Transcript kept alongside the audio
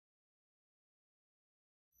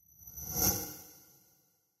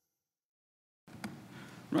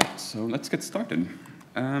Right, so let's get started.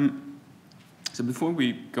 So before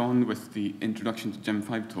we go on with the introduction to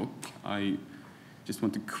gem5 talk, I just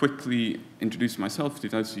want to quickly introduce myself to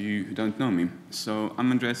those of you who don't know me. So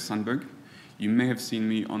I'm Andreas Sandberg. You may have seen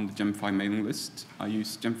me on the gem5 mailing list. I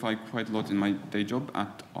use gem5 quite a lot in my day job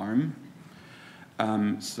at ARM.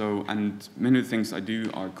 And many of the things I do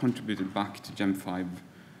are contributed back to gem5,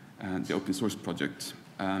 the open source project.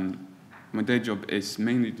 My day job is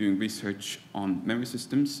mainly doing research on memory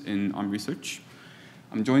systems in ARM research.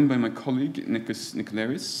 I'm joined by my colleague, Nikos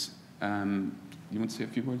Nikoleris. You want to say a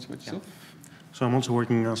few words about yourself? Yeah. So I'm also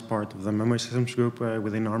working as part of the memory systems group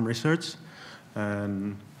within ARM research.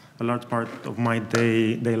 And a large part of my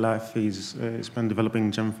day life is spent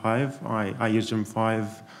developing gem5. I use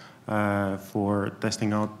gem5 for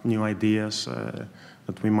testing out new ideas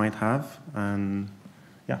that we might have. And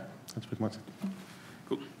yeah, that's pretty much it.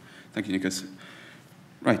 Cool. Thank you, Nikos.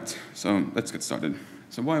 Right, so let's get started.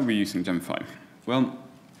 So why are we using gem5? Well,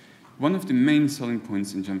 one of the main selling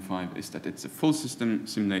points in gem5 is that it's a full system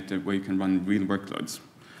simulator where you can run real workloads.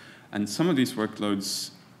 And some of these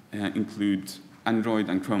workloads include Android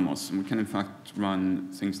and Chromos. And we can, in fact, run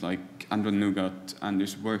things like Android Nougat, and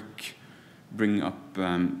there's work bringing up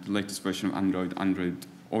the latest version of Android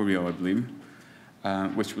Oreo, I believe,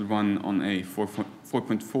 which will run on a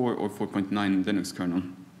 4.4 or 4.9 Linux kernel.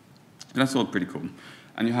 That's all pretty cool.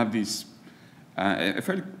 And you have these, a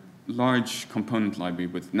fairly large component library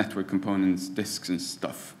with network components, disks, and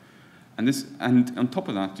stuff. And on top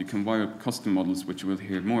of that, you can wire up custom models, which we'll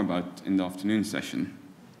hear more about in the afternoon session.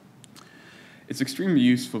 It's extremely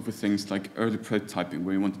useful for things like early prototyping,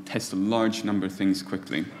 where you want to test a large number of things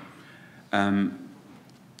quickly. And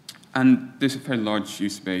there's a fairly large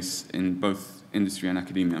use base in both industry and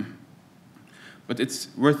academia. But it's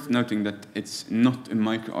worth noting that it's not a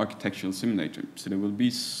micro-architectural simulator, so there will be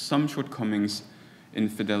some shortcomings in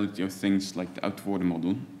fidelity of things like the out-of-order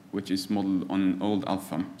model, which is modeled on an old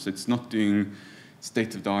alpha. So it's not doing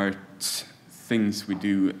state-of-the-art things we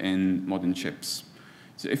do in modern chips.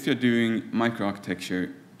 So if you're doing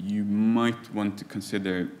microarchitecture, you might want to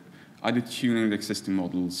consider either tuning the existing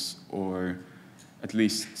models or at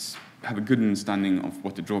least have a good understanding of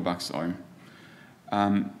what the drawbacks are.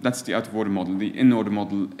 That's the out-of-order model. The in-order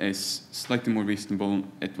model is slightly more reasonable.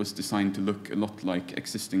 It was designed to look a lot like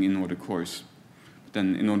existing in-order cores. But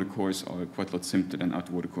then in-order cores are quite a lot simpler than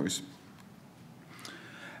out-of-order cores.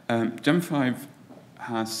 gem5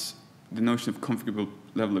 has the notion of configurable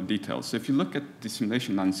level of detail. So if you look at the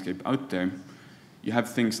simulation landscape out there, you have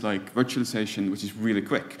things like virtualization, which is really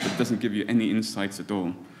quick, but doesn't give you any insights at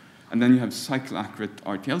all. And then you have cycle-accurate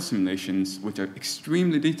RTL simulations, which are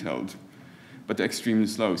extremely detailed, but they're extremely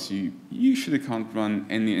slow. So you usually can't run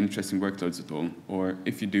any interesting workloads at all. Or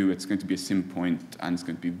if you do, it's going to be a sim point, and it's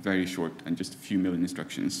going to be very short and just a few million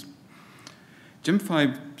instructions.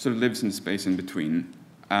 gem5 sort of lives in the space in between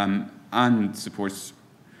and supports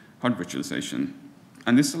hard virtualization.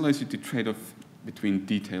 And this allows you to trade off between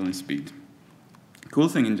detail and speed. The cool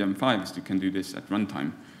thing in gem5 is you can do this at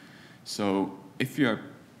runtime. So if you're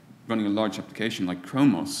running a large application like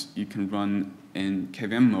Chromos, you can run in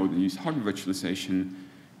KVM mode and use hardware virtualization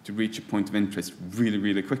to reach a point of interest really,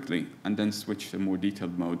 really quickly, and then switch to a more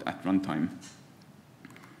detailed mode at runtime.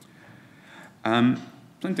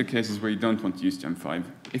 Plenty of cases where you don't want to use gem5.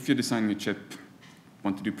 If you're designing a chip,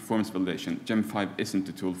 want to do performance validation, gem5 isn't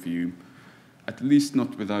the tool for you, at least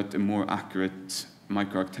not without a more accurate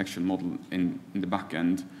microarchitectural model in the back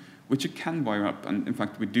end, which you can wire up, and in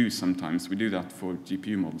fact we do sometimes. We do that for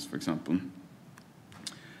GPU models, for example.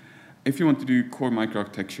 If you want to do core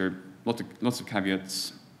microarchitecture, lots of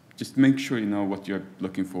caveats. Just make sure you know what you're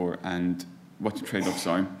looking for and what the trade-offs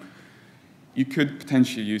are. You could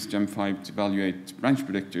potentially use gem5 to evaluate branch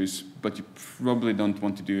predictors, but you probably don't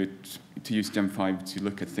want to do it to use gem5 to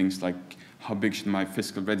look at things like how big should my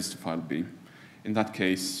physical register file be. In that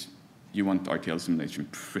case, you want RTL simulation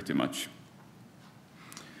pretty much.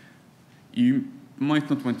 You might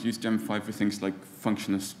not want to use gem5 for things like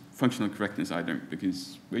functional correctness either,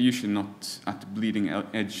 because we're usually not at the bleeding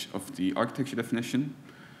edge of the architecture definition.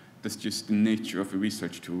 That's just the nature of a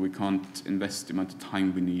research tool. We can't invest the amount of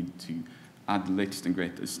time we need to add the latest and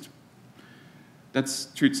greatest. That's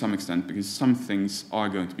true to some extent, because some things are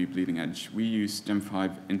going to be bleeding edge. We use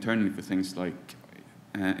gem5 internally for things like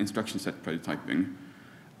instruction set prototyping,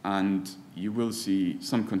 and you will see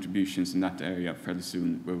some contributions in that area fairly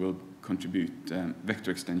soon, where we'll contribute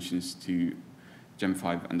vector extensions to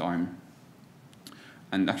gem5 and ARM.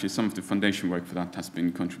 And actually some of the foundation work for that has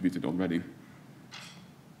been contributed already.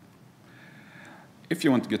 If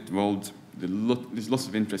you want to get involved, there's lots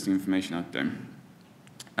of interesting information out there.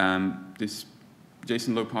 There's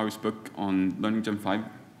Jason Low-Power's book on learning Gem5,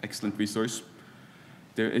 excellent resource.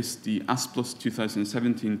 There is the AS+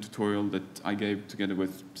 2017 tutorial that I gave together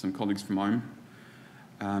with some colleagues from ARM.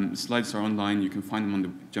 The slides are online. You can find them on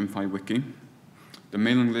the Gem5 wiki. The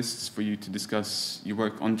mailing lists for you to discuss your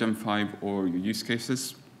work on Gem5 or your use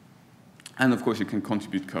cases. And of course, you can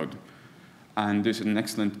contribute code. And there's an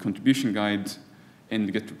excellent contribution guide in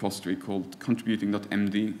the Git repository called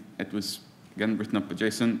contributing.md. It was, again, written up by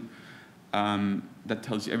Jason. That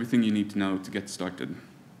tells you everything you need to know to get started.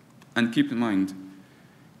 And keep in mind,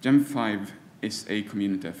 Gem5 is a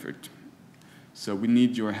community effort. So we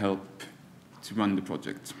need your help to run the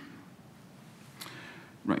project.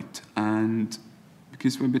 Right, and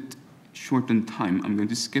because we're a bit short on time, I'm going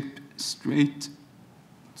to skip straight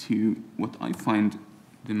to what I find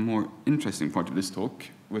the more interesting part of this talk,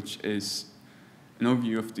 which is an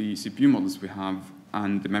overview of the CPU models we have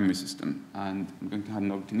and the memory system. And I'm going to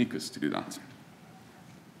hand over to Nikos to do that.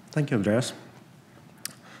 Thank you, Andreas.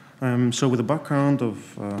 So with the background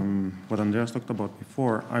of what Andreas talked about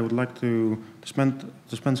before, I would like to spend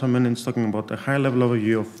some minutes talking about a high-level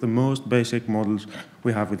overview of the most basic models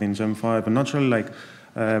we have within Gem5. And naturally, like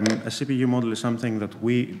a CPU model is something that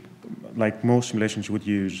we, like most simulations, would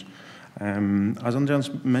use. As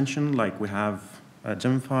Andreas mentioned, like we have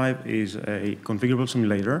Gem5 is a configurable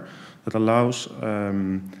simulator that allows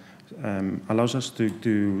us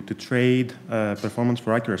to trade performance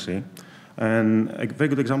for accuracy. And a very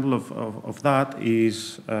good example of that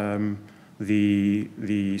is the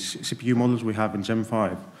CPU models we have in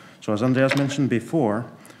Gem5. So as Andreas mentioned before,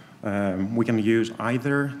 we can use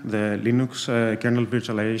either the Linux kernel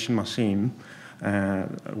virtualization machine,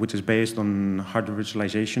 which is based on hardware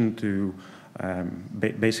virtualization to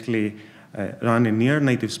basically run in near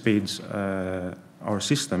native speeds our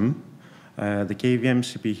system. The KVM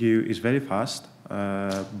CPU is very fast,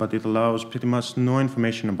 but it allows pretty much no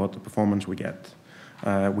information about the performance we get.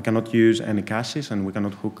 We cannot use any caches, and we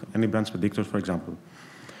cannot hook any branch predictors, for example.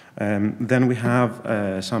 Then we have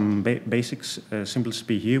some basic simple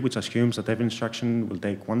CPU, which assumes that every instruction will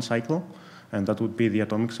take one cycle, and that would be the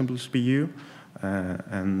atomic simple CPU.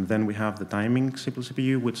 And then we have the timing simple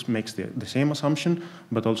CPU, which makes the same assumption,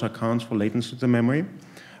 but also accounts for latency to the memory.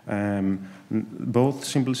 Both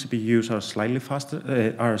simple CPUs are slightly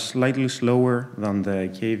faster, are slightly slower than the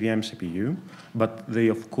KVM CPU, but they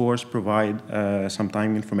of course provide some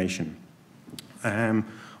time information.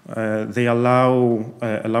 They allow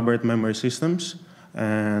elaborate memory systems,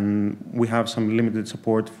 and we have some limited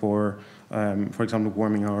support for example,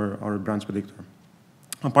 warming our branch predictor.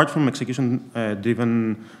 Apart from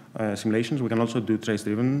execution-driven simulations, we can also do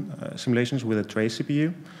trace-driven simulations with a trace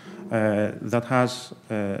CPU. That has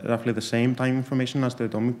roughly the same time information as the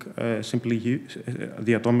atomic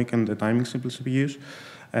the atomic and the timing simple CPUs,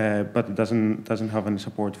 but it doesn't have any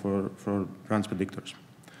support for branch predictors.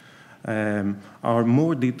 Our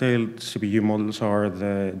more detailed CPU models are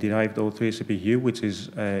the derived O3 CPU, which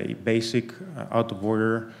is a basic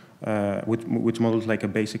out-of-order, which models like a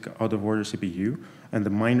basic out-of-order CPU, and the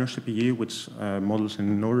minor CPU, which models an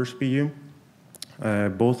in-order CPU.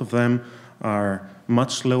 Both of them are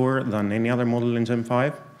much slower than any other model in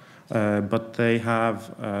Gem5, but they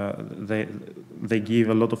have they give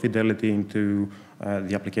a lot of fidelity into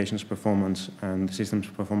the application's performance and the system's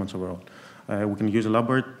performance overall. We can use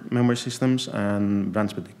elaborate memory systems and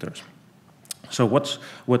branch predictors. So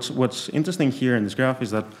what's interesting here in this graph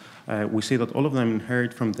is that we see that all of them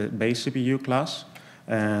inherit from the base CPU class,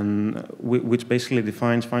 and which basically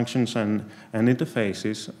defines functions and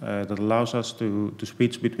interfaces that allows us to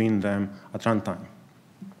switch between them at runtime.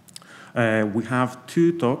 We have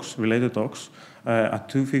two talks, related talks, at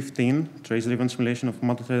 2:15, trace-driven simulation of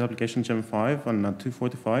multi-thread application Gem5, and at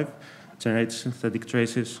 2:45, generate synthetic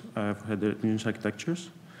traces for heterogeneous architectures.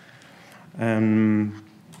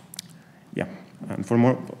 Yeah, and for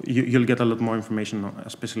more, you'll get a lot more information,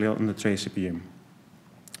 especially on the trace CPU.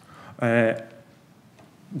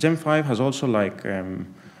 Gem5 has also like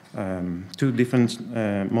two different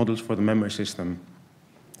models for the memory system.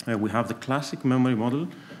 We have the classic memory model,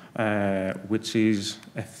 which is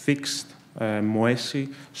a fixed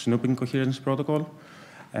Moesi snooping coherence protocol,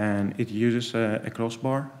 and it uses a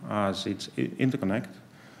crossbar as its interconnect,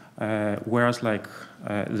 whereas like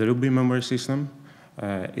the Ruby memory system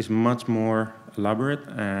is much more elaborate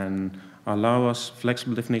and allow us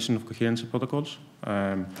flexible definition of coherency protocols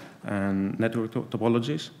and network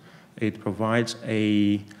topologies. It provides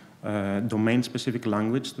a domain-specific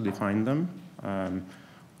language to define them.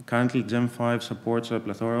 Currently, Gem5 supports a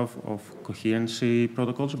plethora of coherency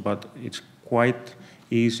protocols, but it's quite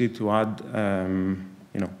easy to add,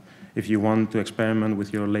 if you want to experiment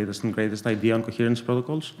with your latest and greatest idea on coherence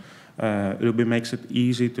protocols, Ruby makes it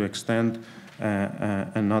easy to extend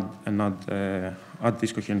and add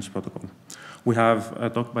this coherence protocol. We have a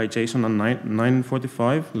talk by Jason on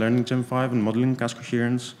 9:45, learning gem5 and modeling cache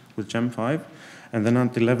coherence with gem5. And then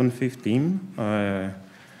at 11:15,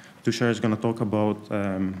 Tushar is going to talk about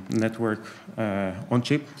network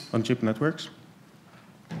on-chip networks.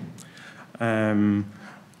 On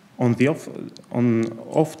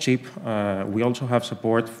off-chip, we also have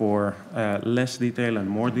support for less detailed and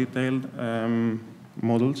more detailed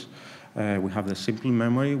models. We have the simple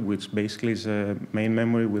memory, which basically is a main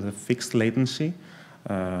memory with a fixed latency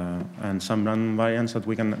and some random variants that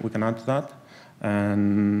we can add to that,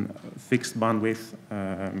 and fixed bandwidth.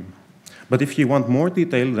 But if you want more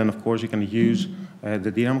detail, then of course you can use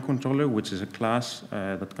the DRAM controller, which is a class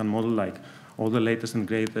that can model like all the latest and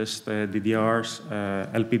greatest DDRs,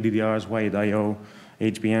 LPDDRs, wide I/O,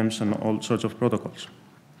 HBMs, and all sorts of protocols.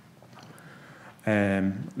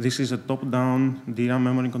 This is a top-down DRAM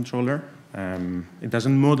memory controller. It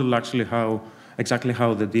doesn't model actually exactly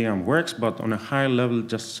how the DRAM works, but on a higher level,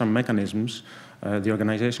 just some mechanisms.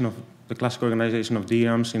 The classic organization of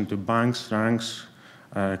DRAMs into banks, ranks,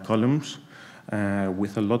 columns,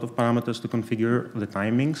 with a lot of parameters to configure the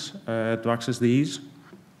timings to access these.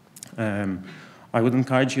 I would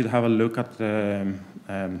encourage you to have a look at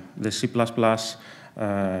the C++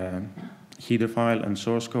 header file and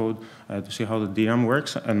source code to see how the DRAM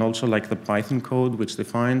works, and also like the Python code, which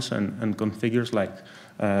defines and configures like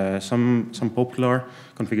some popular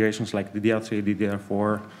configurations like DDR3,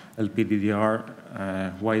 DDR4, LPDDR,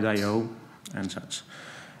 wide I/O, and such.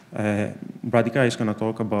 Bradika is going to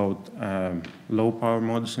talk about low power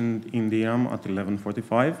modes in DRAM at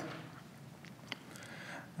 11:45.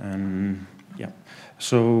 And yeah,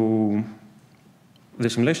 so the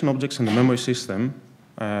simulation objects in the memory system,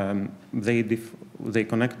 they're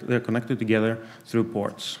connected together through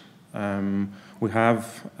ports. We have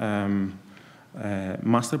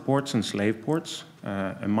master ports and slave ports.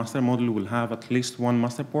 A master model will have at least one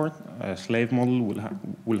master port. A slave model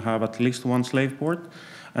will have at least one slave port,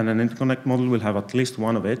 and an interconnect model will have at least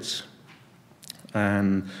one of its.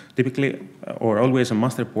 And typically, or always, a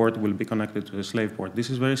master port will be connected to a slave port. This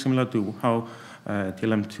is very similar to how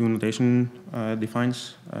TLM2 notation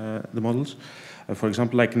defines the models. For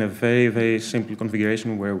example, like in a very, very simple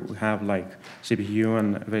configuration where we have like CPU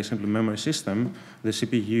and a very simple memory system, the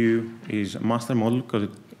CPU is a master model because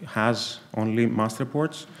it has only master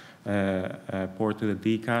ports, a port to the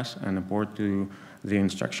D cache and a port to the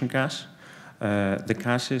instruction cache. The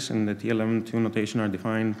caches in the TLM2 notation are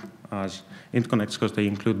defined as interconnects because they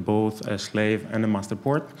include both a slave and a master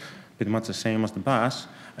port, pretty much the same as the bus.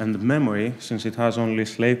 And the memory, since it has only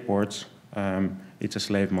slave ports, it's a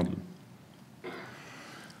slave model.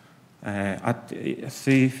 At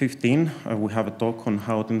 3:15, we have a talk on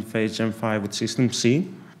how to interface gem5 with System C,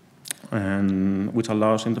 which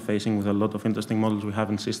allows interfacing with a lot of interesting models we have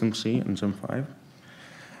in System C and gem5.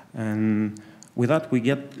 And with that, we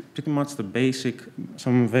get pretty much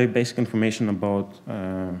some very basic information about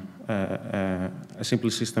a simple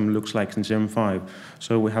system looks like in gem5.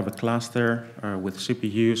 So we have a cluster with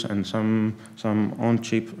CPUs and some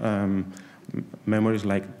on-chip memories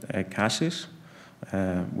like caches.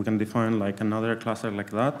 We can define like another cluster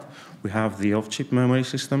like that. We have the off-chip memory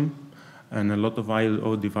system and a lot of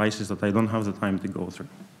I/O devices that I don't have the time to go through.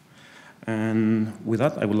 And with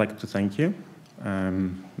that, I would like to thank you.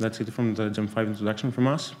 That's it from the gem5 introduction from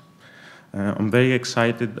us. I'm very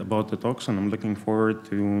excited about the talks, and I'm looking forward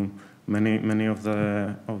to many of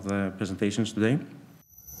the presentations today.